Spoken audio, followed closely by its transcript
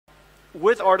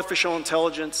with artificial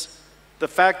intelligence, the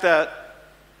fact that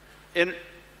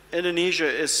Indonesia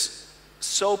is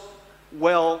so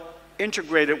well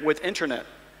integrated with internet,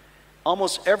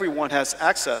 almost everyone has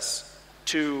access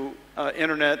to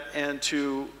internet and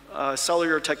to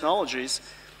cellular technologies.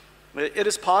 It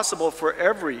is possible for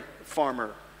every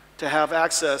farmer to have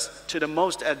access to the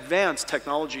most advanced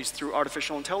technologies through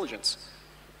artificial intelligence.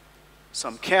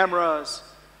 Some cameras,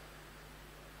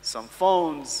 some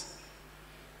phones,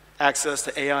 access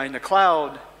to AI in the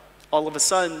cloud. All of a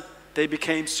sudden, they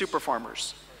became super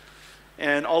farmers.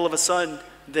 And all of a sudden,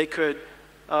 they could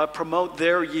promote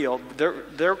their yield,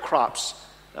 their crops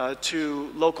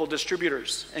to local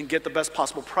distributors and get the best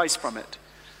possible price from it.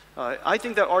 I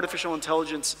think that artificial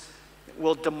intelligence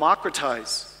will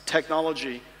democratize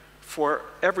technology for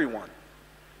everyone.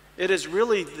 It is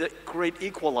really the great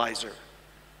equalizer.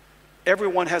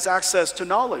 Everyone has access to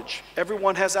knowledge.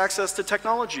 Everyone has access to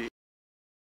technology.